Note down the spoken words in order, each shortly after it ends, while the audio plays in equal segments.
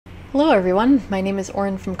Hello everyone, my name is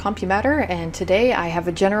Oren from CompuMatter, and today I have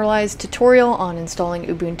a generalized tutorial on installing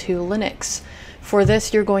Ubuntu Linux. For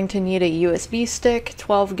this you're going to need a USB stick.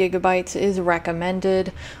 12 gigabytes is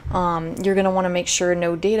recommended. You're going to want to make sure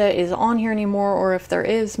no data is on here anymore, or if there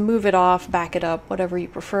is, move it off, back it up, whatever you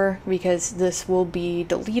prefer, because this will be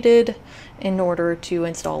deleted in order to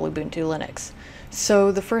install Ubuntu Linux.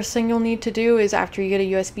 So the first thing you'll need to do is, after you get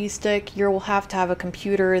a USB stick, you'll have to have a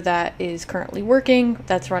computer that is currently working,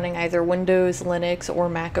 that's running either Windows, Linux, or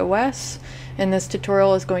macOS. And this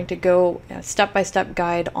tutorial is going to go a step-by-step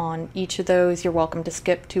guide on each of those. You're welcome to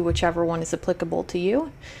skip to whichever one is applicable to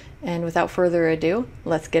you. And without further ado,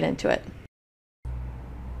 let's get into it.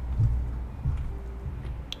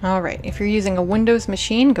 Alright, if you're using a Windows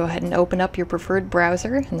machine, go ahead and open up your preferred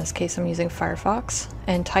browser. In this case I'm using Firefox,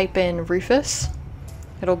 and type in Rufus.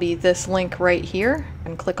 It'll be this link right here,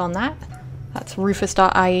 and click on that. That's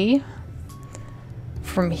rufus.ie.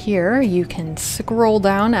 From here, you can scroll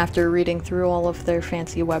down after reading through all of their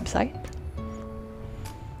fancy website.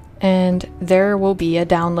 And there will be a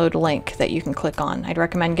download link that you can click on. I'd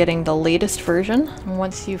recommend getting the latest version. And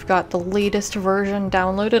once you've got the latest version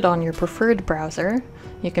downloaded on your preferred browser,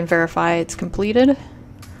 you can verify it's completed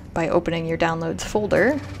by opening your downloads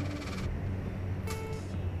folder,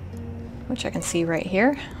 which I can see right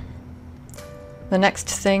here. The next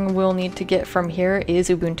thing we'll need to get from here is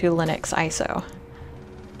Ubuntu Linux ISO.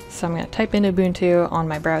 So I'm going to type in Ubuntu on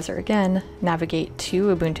my browser again, navigate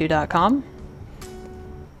to ubuntu.com,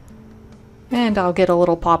 and I'll get a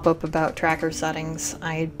little pop-up about tracker settings.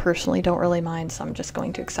 I personally don't really mind, so I'm just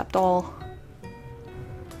going to accept all.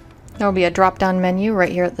 There will be a drop-down menu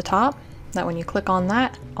right here at the top, that when you click on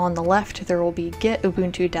that, on the left there will be Get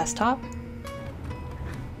Ubuntu Desktop.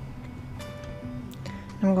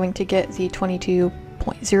 I'm going to get the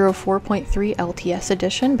 22.04.3 LTS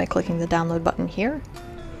edition by clicking the download button here.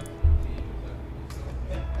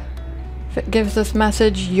 If it gives this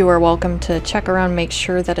message, you are welcome to check around, make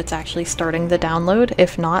sure that it's actually starting the download.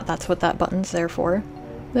 If not, that's what that button's there for.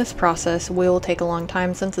 This process will take a long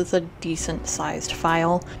time since it's a decent sized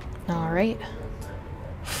file. Alright,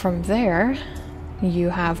 from there you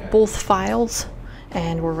have both files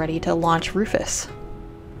and we're ready to launch Rufus.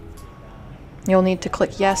 You'll need to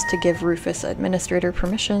click yes to give Rufus administrator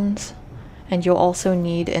permissions, and you'll also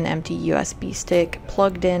need an empty USB stick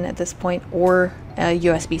plugged in at this point, or a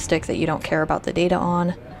USB stick that you don't care about the data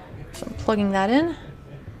on. So I'm plugging that in.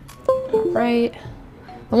 Alright,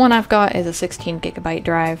 the one I've got is a 16 gigabyte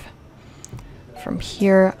drive. From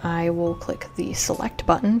here I will click the select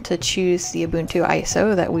button to choose the Ubuntu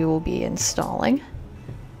ISO that we will be installing.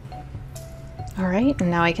 Alright, and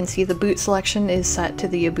now I can see the boot selection is set to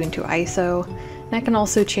the Ubuntu ISO, and I can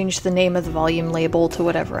also change the name of the volume label to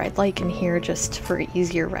whatever I'd like in here just for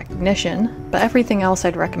easier recognition, but everything else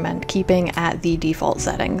I'd recommend keeping at the default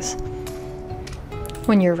settings.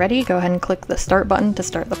 When you're ready, go ahead and click the start button to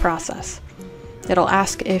start the process. It'll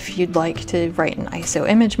ask if you'd like to write in ISO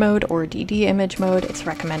image mode or DD image mode. It's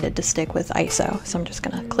recommended to stick with ISO, so I'm just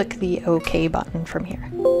going to click the OK button from here.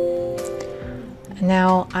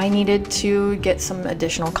 Now, I needed to get some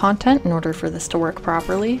additional content in order for this to work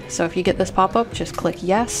properly, so if you get this pop-up, just click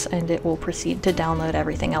yes, and it will proceed to download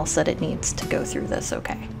everything else that it needs to go through this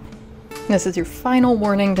OK. This is your final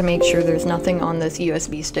warning to make sure there's nothing on this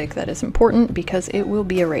USB stick that is important, because it will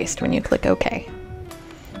be erased when you click OK.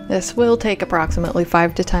 This will take approximately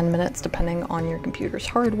 5 to 10 minutes depending on your computer's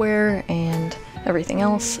hardware and everything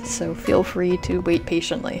else, so feel free to wait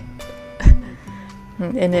patiently.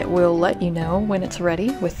 And it will let you know when it's ready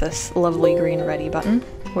with this lovely green ready button,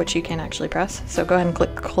 which you can actually press. So go ahead and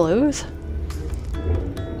click close.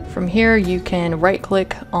 From here you can right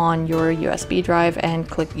click on your USB drive and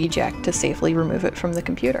click eject to safely remove it from the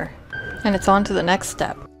computer. And it's on to the next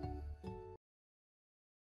step.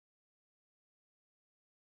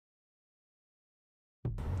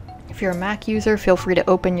 If you're a Mac user, feel free to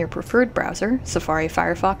open your preferred browser, Safari,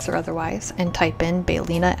 Firefox, or otherwise, and type in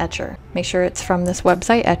Balena Etcher. Make sure it's from this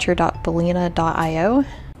website, etcher.balena.io.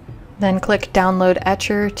 Then click Download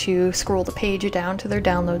Etcher to scroll the page down to their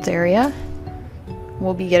downloads area.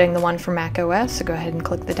 We'll be getting the one for macOS, so go ahead and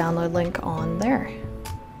click the download link on there.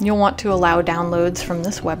 You'll want to allow downloads from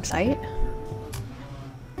this website.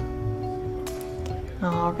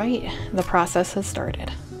 Alright, the process has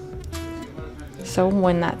started. So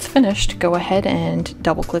when that's finished, go ahead and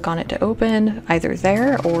double click on it to open, either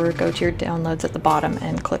there or go to your downloads at the bottom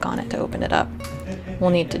and click on it to open it up. We'll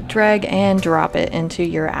need to drag and drop it into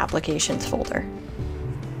your applications folder.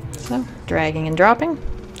 So dragging and dropping,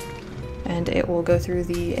 and it will go through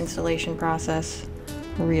the installation process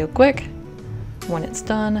real quick. When it's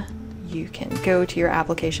done, you can go to your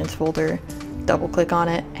applications folder, double click on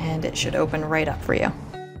it, and it should open right up for you.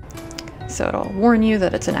 So it'll warn you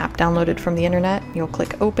that it's an app downloaded from the internet. You'll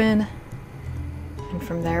click open, and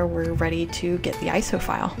from there we're ready to get the ISO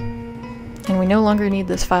file. And we no longer need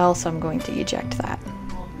this file, so I'm going to eject that.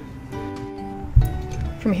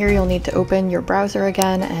 From here you'll need to open your browser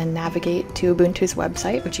again and navigate to Ubuntu's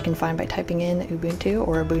website, which you can find by typing in Ubuntu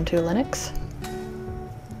or Ubuntu Linux.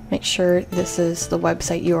 Make sure this is the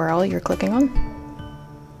website URL you're clicking on.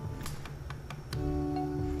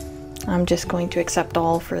 I'm just going to accept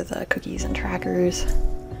all for the cookies and trackers.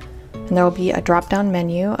 And there will be a drop-down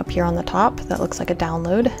menu up here on the top that looks like a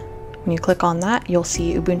download. When you click on that, you'll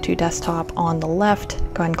see Ubuntu Desktop on the left.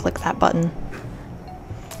 Go ahead and click that button.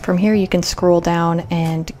 From here you can scroll down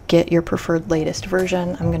and get your preferred latest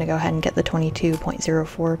version. I'm going to go ahead and get the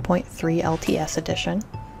 22.04.3 LTS edition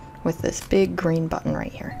with this big green button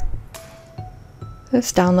right here.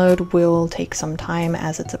 This download will take some time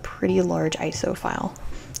as it's a pretty large ISO file.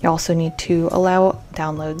 You also need to allow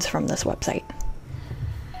downloads from this website.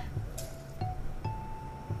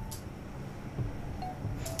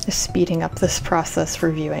 Just speeding up this process for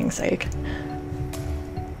viewing's sake.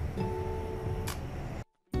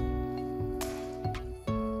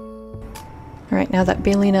 Alright, now that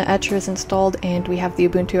Balena Etcher is installed and we have the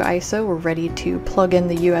Ubuntu ISO, we're ready to plug in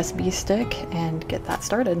the USB stick and get that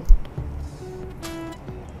started.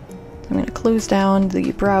 I'm going to close down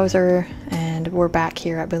the browser and we're back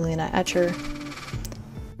here at Balena Etcher.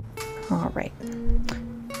 Alright,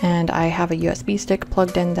 and I have a USB stick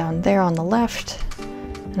plugged in down there on the left,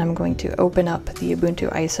 and I'm going to open up the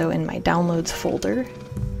Ubuntu ISO in my downloads folder.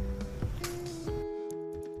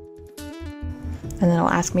 And then it'll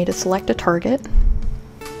ask me to select a target.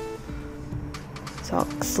 So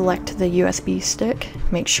I'll select the USB stick,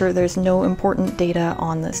 make sure there's no important data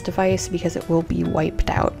on this device because it will be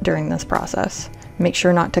wiped out during this process. Make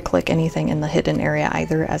sure not to click anything in the hidden area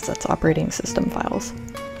either, as that's operating system files.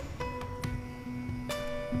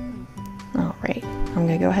 Alright, I'm going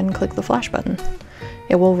to go ahead and click the flash button.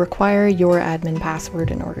 It will require your admin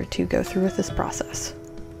password in order to go through with this process.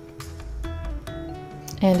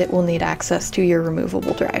 And it will need access to your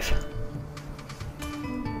removable drive.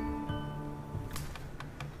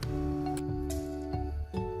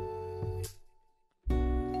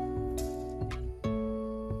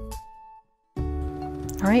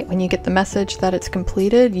 Alright, when you get the message that it's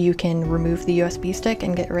completed, you can remove the USB stick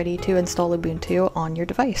and get ready to install Ubuntu on your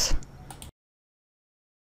device.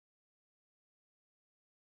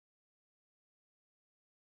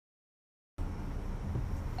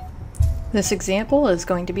 This example is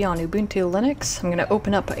going to be on Ubuntu Linux. I'm going to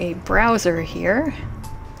open up a browser here.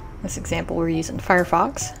 This example we're using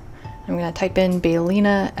Firefox. I'm going to type in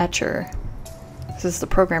Balena Etcher. This is the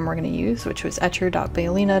program we're going to use, which was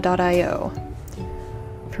etcher.balena.io.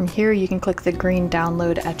 From here you can click the green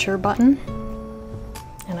download Etcher button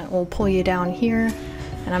and it will pull you down here,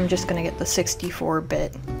 and I'm just going to get the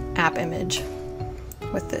 64-bit app image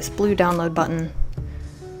with this blue download button.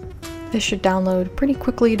 This should download pretty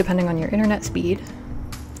quickly depending on your internet speed.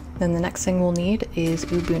 Then the next thing we'll need is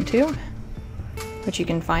Ubuntu, which you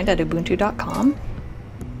can find at ubuntu.com.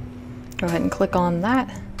 Go ahead and click on that.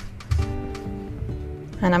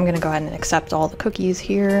 And I'm going to go ahead and accept all the cookies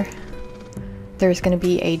here. There's going to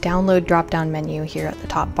be a download drop-down menu here at the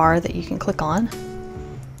top bar that you can click on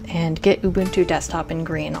and get Ubuntu Desktop in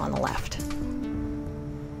green on the left.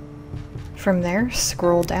 From there,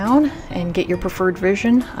 scroll down and get your preferred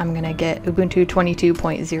version. I'm going to get Ubuntu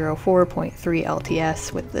 22.04.3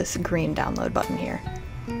 LTS with this green download button here.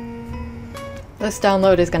 This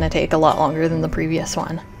download is going to take a lot longer than the previous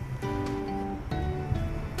one.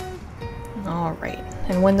 Alright,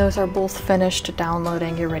 and when those are both finished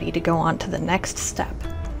downloading, you're ready to go on to the next step.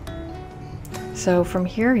 So from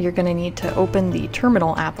here, you're going to need to open the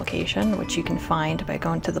terminal application, which you can find by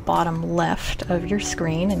going to the bottom left of your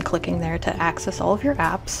screen and clicking there to access all of your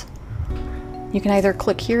apps. You can either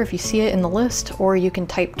click here if you see it in the list, or you can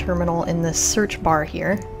type terminal in this search bar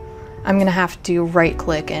here. I'm going to have to right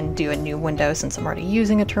click and do a new window since I'm already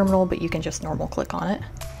using a terminal, but you can just normal click on it.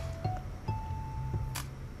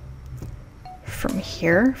 From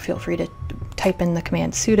here, feel free to type in the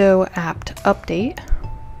command sudo apt update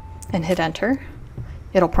and hit enter.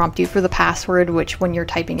 It'll prompt you for the password, which when you're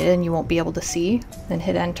typing it in you won't be able to see. Then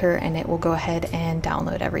hit enter and it will go ahead and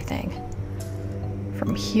download everything.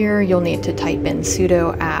 From here you'll need to type in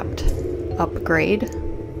sudo apt upgrade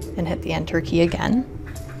and hit the enter key again.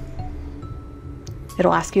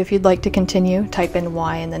 It'll ask you if you'd like to continue, type in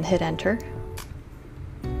Y and then hit enter.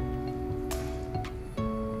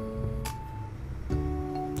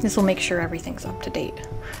 This will make sure everything's up to date.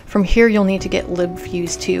 From here, you'll need to get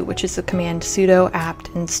libfuse2, which is the command sudo apt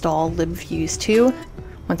install libfuse2.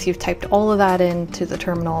 Once you've typed all of that into the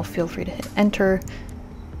terminal, feel free to hit enter,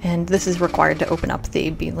 and this is required to open up the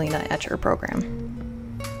Balena Etcher program.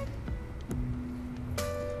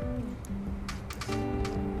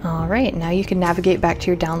 Alright, now you can navigate back to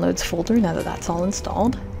your downloads folder now that that's all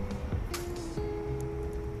installed.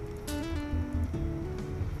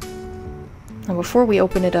 Now before we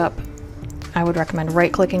open it up, I would recommend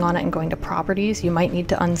right-clicking on it and going to Properties. You might need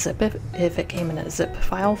to unzip it if it came in a zip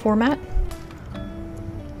file format.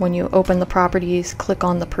 When you open the Properties, click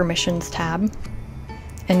on the Permissions tab,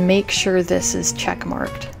 and make sure this is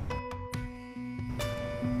check-marked.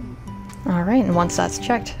 Alright, and once that's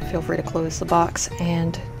checked, feel free to close the box,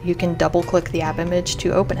 and you can double-click the app image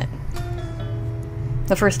to open it.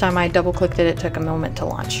 The first time I double-clicked it, it took a moment to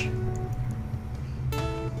launch.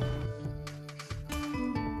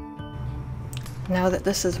 Now that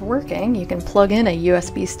this is working, you can plug in a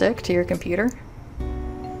USB stick to your computer.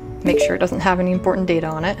 Make sure it doesn't have any important data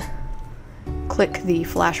on it. Click the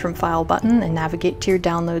Flash from File button and navigate to your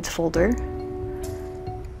Downloads folder.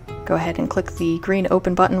 Go ahead and click the green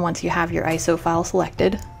Open button once you have your ISO file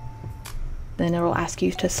selected. Then it will ask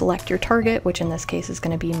you to select your target, which in this case is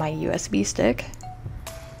going to be my USB stick.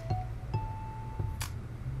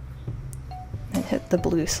 And hit the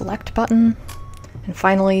blue Select button. And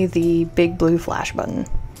finally, the big blue flash button.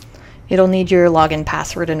 It'll need your login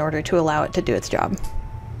password in order to allow it to do its job.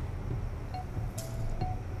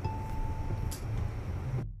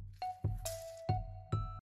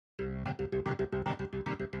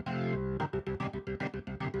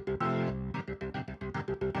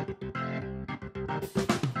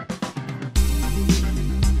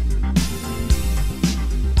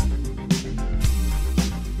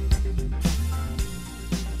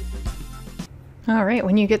 Alright,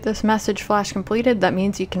 when you get this message flash completed, that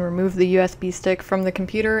means you can remove the USB stick from the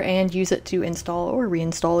computer and use it to install or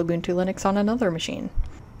reinstall Ubuntu Linux on another machine.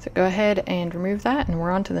 So go ahead and remove that, and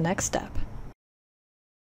we're on to the next step.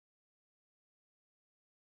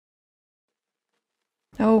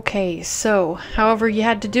 Okay, so however you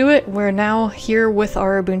had to do it, we're now here with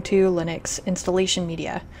our Ubuntu Linux installation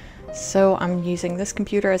media. So I'm using this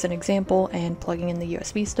computer as an example and plugging in the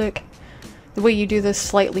USB stick. The way you do this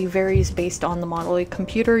slightly varies based on the model of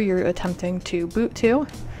computer you're attempting to boot to.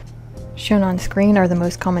 Shown on screen are the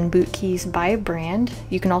most common boot keys by brand.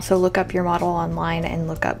 You can also look up your model online and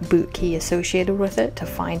look up boot key associated with it to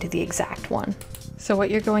find the exact one. So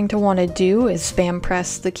what you're going to want to do is spam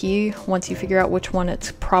press the key once you figure out which one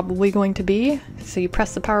it's probably going to be. So you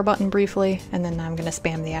press the power button briefly, and then I'm going to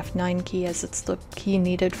spam the F9 key as it's the key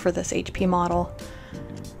needed for this HP model.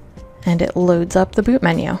 And it loads up the boot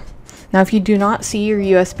menu. Now if you do not see your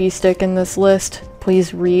USB stick in this list,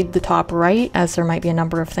 please read the top right, as there might be a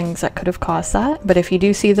number of things that could have caused that. But if you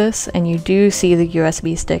do see this and you do see the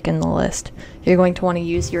USB stick in the list, you're going to want to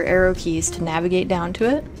use your arrow keys to navigate down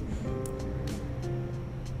to it.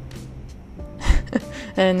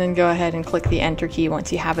 And then go ahead and click the enter key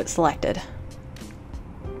once you have it selected.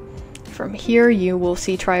 From here you will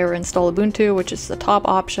see try or install Ubuntu, which is the top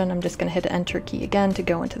option. I'm just going to hit enter key again to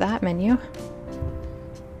go into that menu.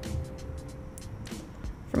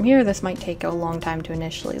 From here, this might take a long time to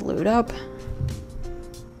initially load up,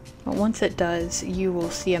 but once it does, you will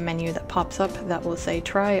see a menu that pops up that will say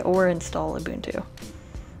try or install Ubuntu.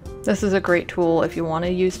 This is a great tool if you want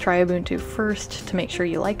to use try Ubuntu first to make sure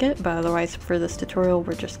you like it, but otherwise for this tutorial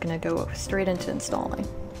we're just going to go straight into installing.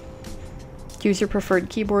 Use your preferred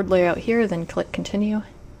keyboard layout here, then click continue.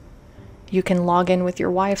 You can log in with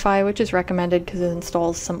your Wi-Fi, which is recommended because it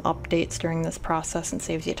installs some updates during this process and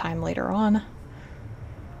saves you time later on.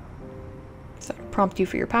 So it'll prompt you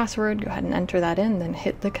for your password, go ahead and enter that in, then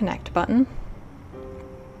hit the connect button,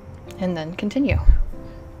 and then continue.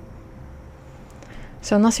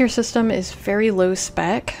 So unless your system is very low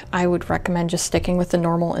spec, I would recommend just sticking with the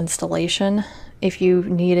normal installation. If you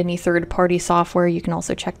need any third-party software, you can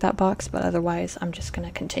also check that box, but otherwise I'm just going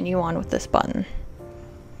to continue on with this button.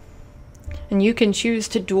 And you can choose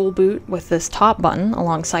to dual boot with this top button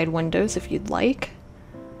alongside Windows if you'd like.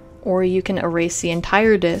 Or you can erase the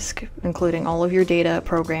entire disk, including all of your data,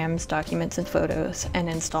 programs, documents, and photos, and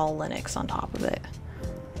install Linux on top of it.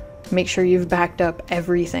 Make sure you've backed up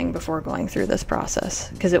everything before going through this process,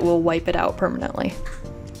 because it will wipe it out permanently.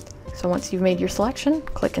 So once you've made your selection,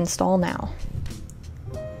 click Install Now.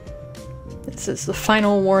 This is the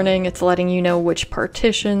final warning. It's letting you know which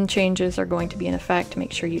partition changes are going to be in effect.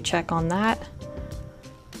 Make sure you check on that.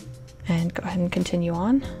 And go ahead and continue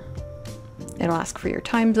on. It'll ask for your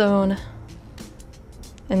time zone,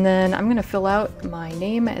 And then I'm going to fill out my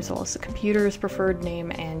name as well as the computer's preferred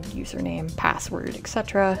name and username, password,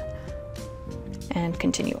 etc. and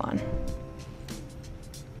continue on.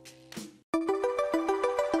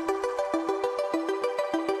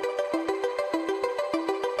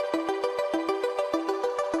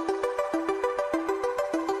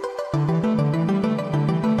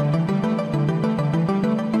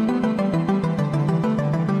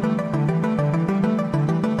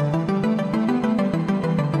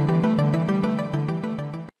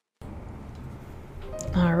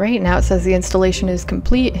 Alright, now it says the installation is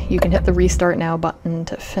complete. You can hit the restart now button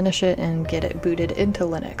to finish it and get it booted into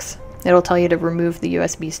Linux. It'll tell you to remove the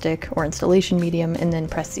USB stick or installation medium and then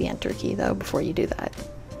press the enter key though before you do that.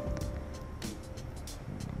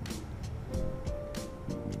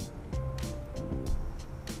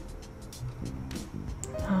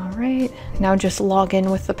 Alright, now just log in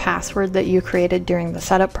with the password that you created during the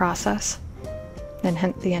setup process. Then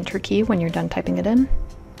hit the enter key when you're done typing it in.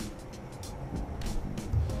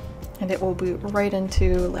 And it will boot right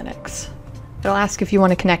into Linux. It'll ask if you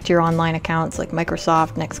want to connect your online accounts like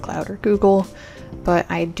Microsoft, Nextcloud, or Google, but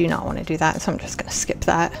I do not want to do that, so I'm just going to skip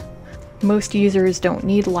that. Most users don't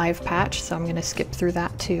need live patch, so I'm going to skip through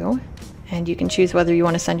that too. And you can choose whether you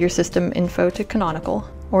want to send your system info to Canonical,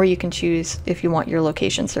 or you can choose if you want your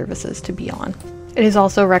location services to be on. It is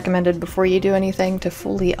also recommended before you do anything to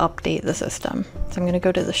fully update the system. So I'm going to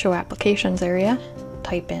go to the Show Applications area,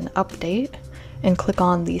 type in Update, and click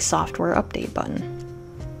on the Software Update button.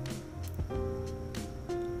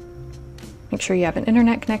 Make sure you have an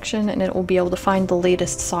internet connection and it will be able to find the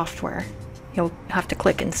latest software. You'll have to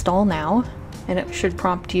click Install Now, and it should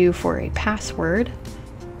prompt you for a password,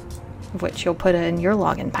 which you'll put in your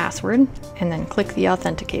login password, and then click the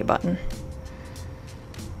Authenticate button.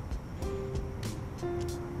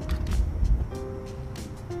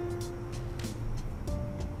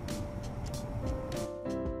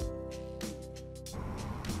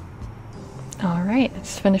 Alright,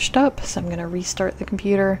 it's finished up, so I'm going to restart the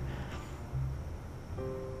computer,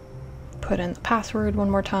 put in the password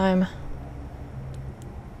one more time,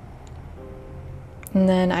 and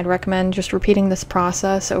then I'd recommend just repeating this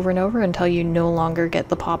process over and over until you no longer get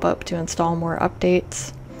the pop-up to install more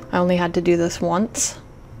updates. I only had to do this once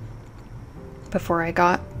before I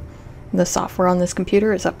got the software on this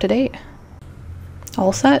computer is up to date.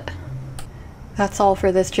 All set. That's all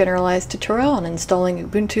for this generalized tutorial on installing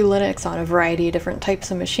Ubuntu Linux on a variety of different types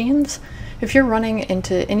of machines. If you're running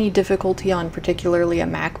into any difficulty on particularly a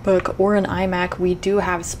MacBook or an iMac, we do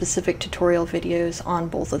have specific tutorial videos on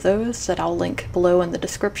both of those that I'll link below in the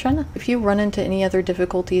description. If you run into any other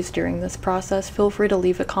difficulties during this process, feel free to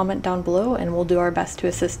leave a comment down below and we'll do our best to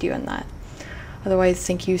assist you in that. Otherwise,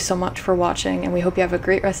 thank you so much for watching and we hope you have a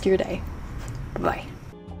great rest of your day. Bye.